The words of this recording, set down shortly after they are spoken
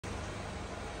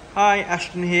Hi,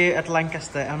 Ashton here at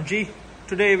Lancaster MG.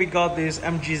 Today we got this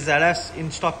MG ZS in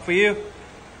stock for you.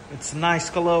 It's a nice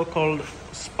color called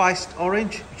spiced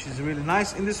orange, which is really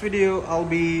nice. In this video I'll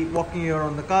be walking you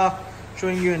around the car,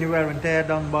 showing you any wear and tear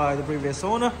done by the previous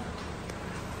owner.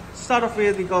 To start off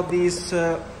with, we got these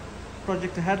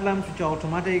projector headlamps which are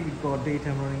automatic. We've got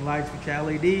daytime running lights which are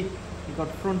LED. We've got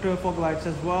front fog lights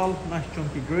as well. Nice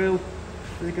chunky grille.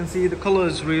 As you can see, the color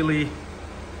is really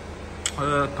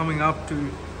coming up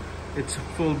to its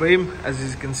full beam. As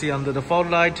you can see under the fog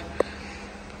light,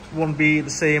 won't be the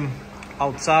same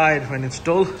outside when it's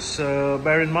dull, so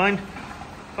bear in mind.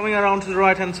 Coming around to the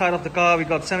right hand side of the car, we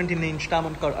got 17-inch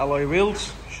diamond cut alloy wheels,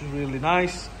 which is really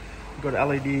nice. We've got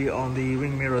LED on the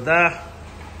wing mirror there.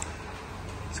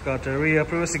 It's got a rear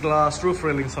privacy glass, roof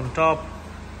railings on top.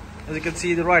 As you can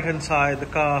see, the right hand side, the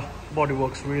car body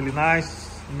works really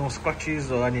nice, no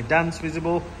scratches or any dents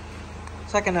visible.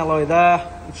 Second alloy there,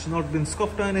 which has not been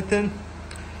scuffed or anything.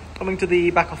 Coming to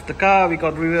the back of the car, we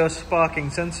got reverse parking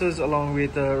sensors along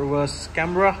with a reverse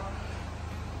camera.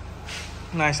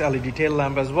 Nice LED tail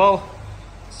lamp as well.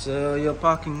 So your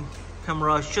parking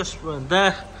camera is just right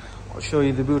there. I'll show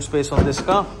you the boot space on this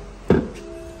car.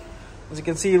 As you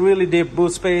can see, really deep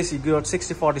boot space. You got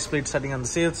 60-40 split setting on the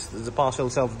seats. There's a partial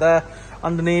shelf there.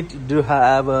 Underneath, you do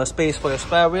have a space for your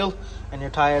spare wheel and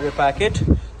your tire repair kit,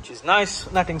 which is nice.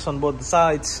 Nettings on both the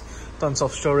sides. Tons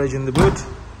of storage in the boot.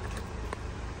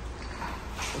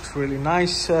 Looks really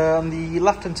nice. On the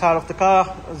left hand side of the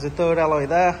car, there's a third alloy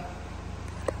there.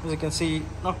 As you can see,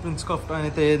 not been scuffed or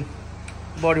anything.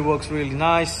 Body works really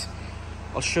nice.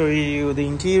 I'll show you the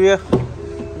interior.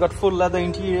 Got full leather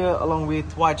interior along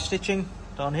with white stitching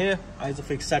down here.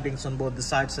 Isofix settings on both the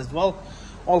sides as well.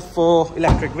 All 4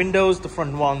 electric windows. The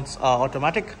front ones are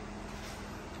automatic.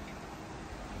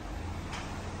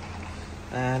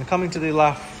 And coming to the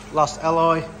last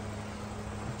alloy,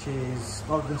 which is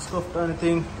not been scuffed or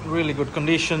anything, really good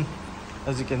condition,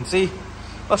 as you can see.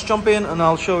 Let's jump in and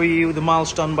I'll show you the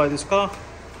miles done by this car.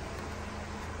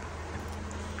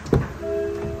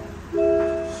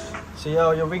 So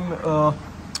yeah,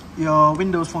 your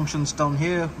windows functions down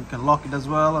here. You can lock it as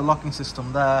well, a locking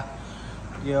system there.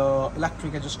 Your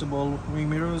electric adjustable wing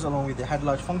mirrors along with the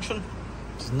headlight function,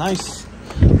 which is nice.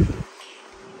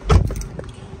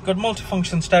 Got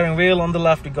multi-function steering wheel. On the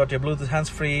left you got your Bluetooth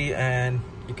hands-free and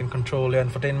you can control your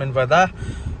infotainment by that.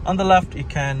 On the left you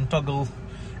can toggle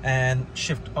and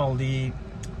shift all the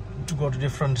to go to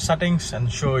different settings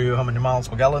and show you how many miles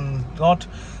per gallon got.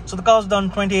 So the car's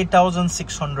done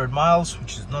 28,600 miles,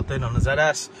 which is nothing on a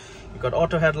ZS. You got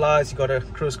auto headlights, you got a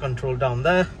cruise control down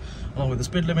there along with the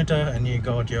speed limiter, and you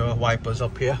got your wipers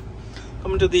up here.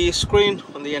 Coming to the screen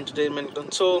on the entertainment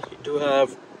console, you do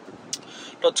have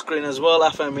touch screen as well,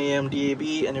 FM, AM,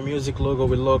 DAB, and a music logo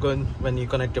will log in when you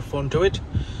connect your phone to it.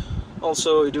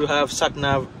 Also, you do have sat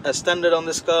nav as standard on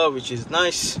this car, which is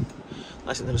nice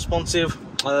and responsive.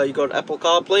 You got Apple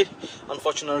CarPlay.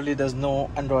 Unfortunately, there's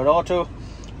no Android Auto.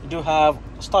 You do have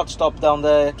start stop down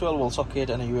there, 12-volt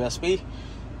socket, and a USB.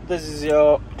 This is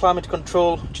your climate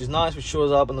control, which is nice, which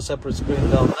shows up on the separate screen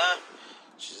down there,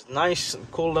 which is nice and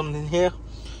cool down in here.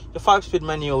 The 5-speed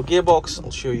manual gearbox.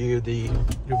 I'll show you the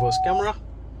reverse camera.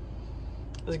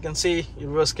 As you can see, your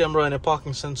reverse camera and your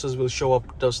parking sensors will show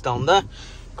up just down there.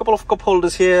 A couple of cup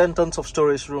holders here and tons of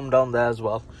storage room down there as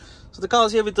well. So the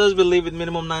car's here with us will leave with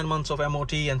minimum 9 months of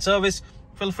MOT and service.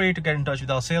 Feel free to get in touch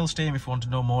with our sales team if you want to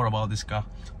know more about this car.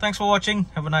 Thanks for watching.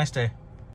 Have a nice day.